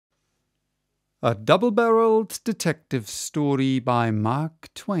A double-barreled detective story by Mark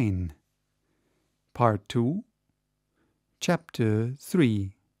Twain. Part 2, Chapter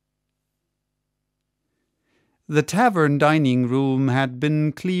 3. The tavern dining room had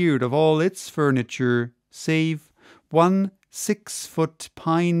been cleared of all its furniture, save one 6-foot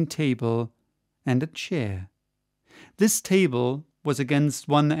pine table and a chair. This table was against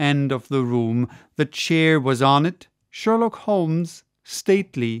one end of the room. The chair was on it. Sherlock Holmes,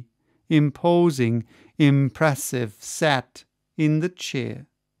 stately, imposing, impressive, sat in the chair.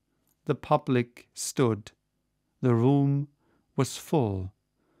 The public stood. The room was full.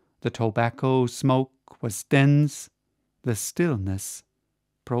 The tobacco smoke was dense, the stillness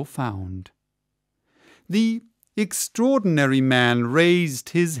profound. The extraordinary man raised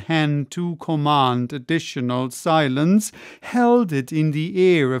his hand to command additional silence, held it in the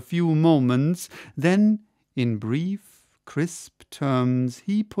air a few moments, then, in brief, crisp terms,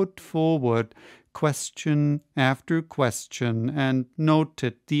 he put forward question after question and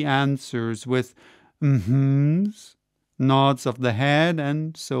noted the answers with "mm-hms," nods of the head,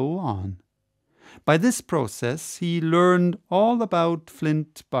 and so on. By this process he learned all about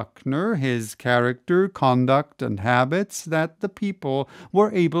Flint Buckner, his character, conduct, and habits that the people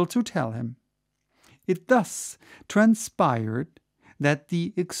were able to tell him. It thus transpired that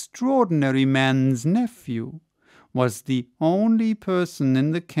the extraordinary man's nephew was the only person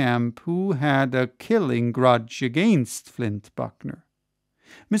in the camp who had a killing grudge against Flint Buckner.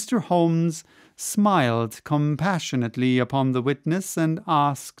 Mr. Holmes smiled compassionately upon the witness and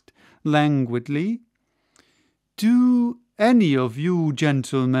asked languidly, "Do any of you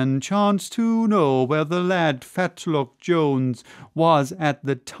gentlemen chance to know where the lad Fetlock Jones was at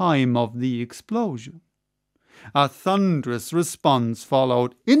the time of the explosion?" A thunderous response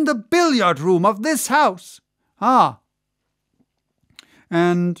followed. "In the billiard-room of this house." "Ah,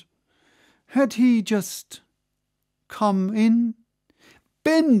 and had he just come in?"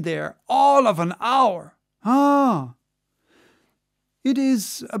 "Been there all of an hour." "Ah, it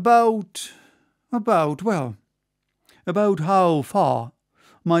is about how far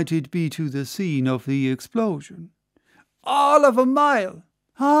might it be to the scene of the explosion?" "All of a mile."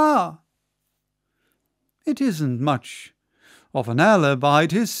 "Ah, it isn't much of an alibi,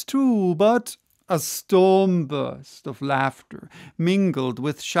 'tis true, but—" A storm burst of laughter, mingled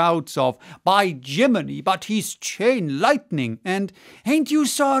with shouts of "By Jiminy, but he's chain lightning!" and "Ain't you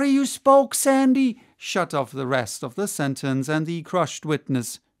sorry you spoke, Sandy?" shut off the rest of the sentence, and the crushed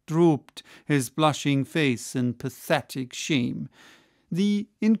witness drooped his blushing face in pathetic shame. The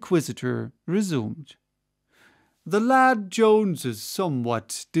inquisitor resumed. "The lad Jones's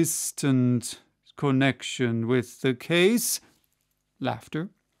somewhat distant connection with the case," laughter,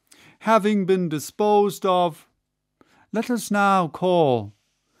 "having been disposed of, let us now call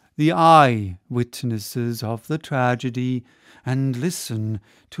the eye-witnesses of the tragedy and listen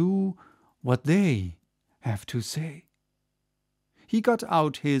to what they have to say." He got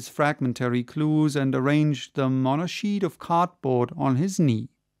out his fragmentary clues and arranged them on a sheet of cardboard on his knee.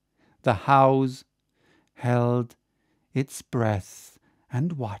 The house held its breath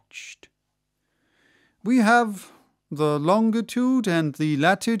and watched. "We have the longitude and the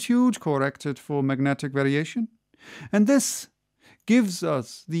latitude corrected for magnetic variation, and this gives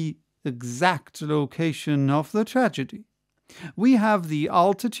us the exact location of the tragedy. We have the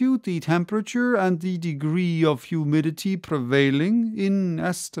altitude, the temperature, and the degree of humidity prevailing,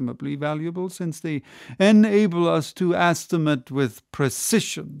 inestimably valuable since they enable us to estimate with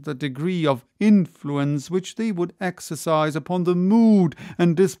precision the degree of influence which they would exercise upon the mood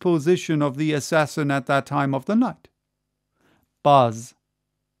and disposition of the assassin at that time of the night." Buzz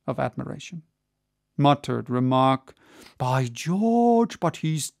of admiration. Muttered remark, "By George, but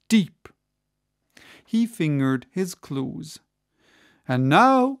he's deep." He fingered his clues. "And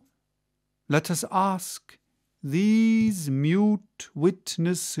now let us ask these mute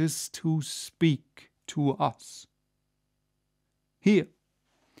witnesses to speak to us. Here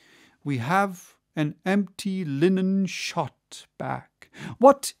we have an empty linen shot bag.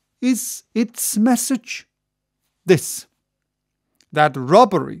 What is its message?" "This: that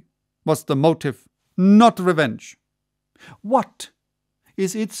robbery was the motive, not revenge." "What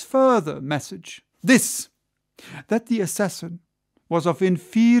is its further message?" "This: that the assassin was of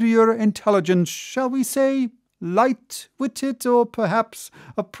inferior intelligence, shall we say light-witted, or perhaps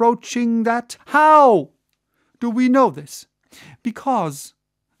approaching that." "How do we know this?" "Because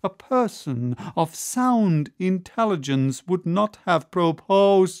a person of sound intelligence would not have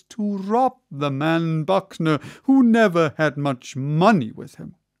proposed to rob the man Buckner, who never had much money with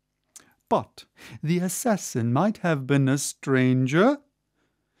him. But the assassin might have been a stranger.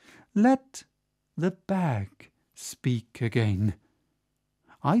 Let the bag speak again.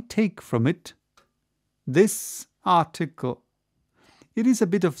 I take from it this article. It is a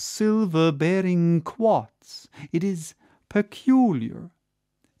bit of silver-bearing quartz. It is peculiar.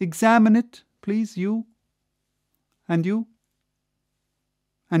 Examine it, please, you. And you.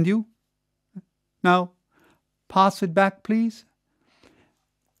 And you. Now, pass it back, please.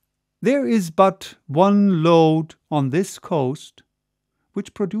 There is but one lode on this coast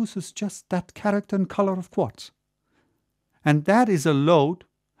which produces just that character and color of quartz. And that is a lode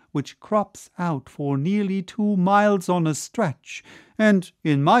which crops out for nearly 2 miles on a stretch, and,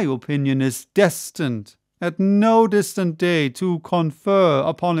 in my opinion, is destined at no distant day to confer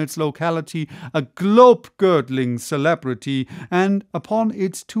upon its locality a globe-girdling celebrity, and upon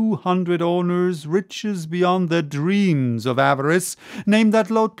its 200 owners riches beyond the dreams of avarice. Name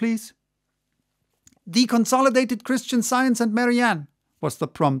that lode, please. The Consolidated Christian Science and Marianne, was the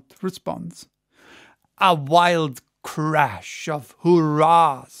prompt response. A wild crash of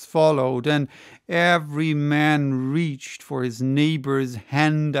hurrahs followed, and every man reached for his neighbor's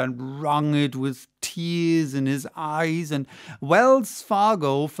hand and wrung it with tears in his eyes, and Wells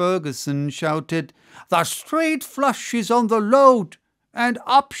Fargo Ferguson shouted, "The straight flush is on the lode, and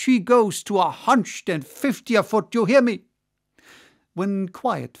up she goes to 150 a foot, you hear me?" When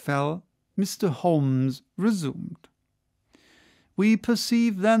quiet fell, Mr. Holmes resumed. We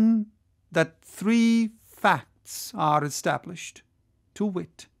perceive, then, that 3 facts are established, to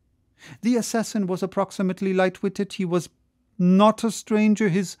wit. The assassin was approximately light-witted. He was not a stranger.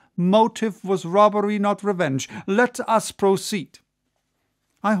 His motive was robbery, not revenge. Let us proceed.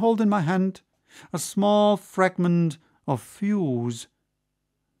 I hold in my hand a small fragment of fuse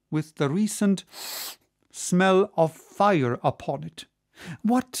with the recent smell of fire upon it.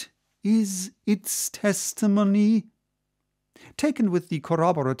 What is its testimony? Taken with the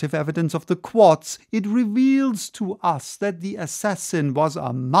corroborative evidence of the quartz, it reveals to us that the assassin was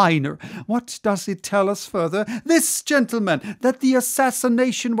a miner. What does it tell us further? This, gentlemen, that the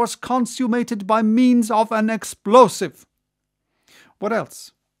assassination was consummated by means of an explosive. What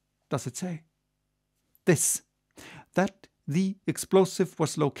else does it say? This, that the explosive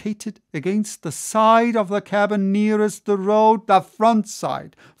was located against the side of the cabin nearest the road, the front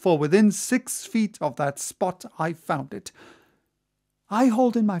side, for within 6 feet of that spot I found it. I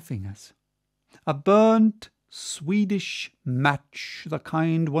hold in my fingers a burnt Swedish match, the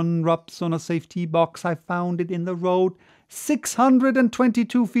kind one rubs on a safety box. I found it in the road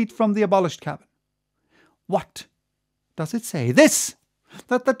 622 feet from the abolished cabin. What does it say? This,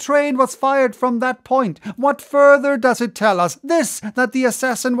 that the train was fired from that point. What further does it tell us? This, that the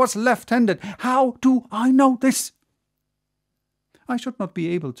assassin was left-handed. How do I know this? I should not be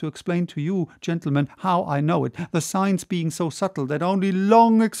able to explain to you, gentlemen, how I know it, the signs being so subtle that only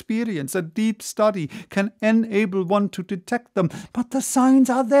long experience, a deep study, can enable one to detect them. But the signs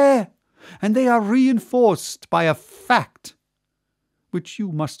are there, and they are reinforced by a fact which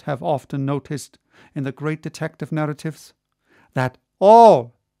you must have often noticed in the great detective narratives, that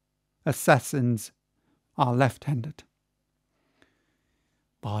all assassins are left-handed.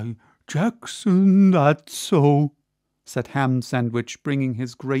 "By Jackson, that's so," said Ham Sandwich, bringing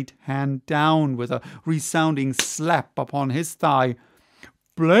his great hand down with a resounding slap upon his thigh.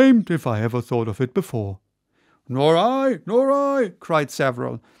 "Blamed if I ever thought of it before." Nor I, cried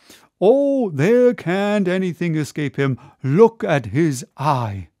several. "Oh, there can't anything escape him. Look at his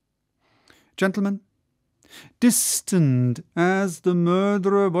eye." Gentlemen, distant as the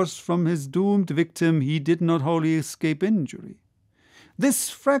murderer was from his doomed victim, he did not wholly escape injury. This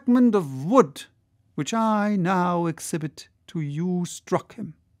fragment of wood, which I now exhibit to you, struck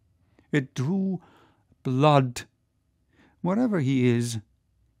him. It drew blood. Wherever he is,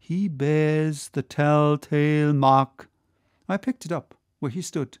 he bears the telltale mark. I picked it up where he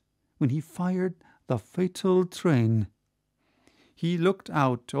stood when he fired the fatal train. He looked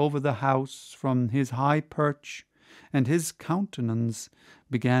out over the house from his high perch, and his countenance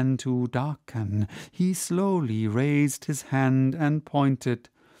began to darken. He slowly raised his hand and pointed.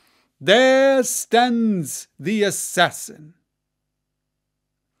 "There stands the assassin."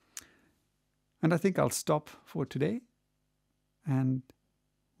 And I think I'll stop for today, and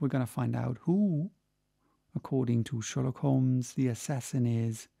we're going to find out who, according to Sherlock Holmes, the assassin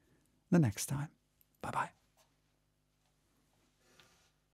is the next time. Bye-bye.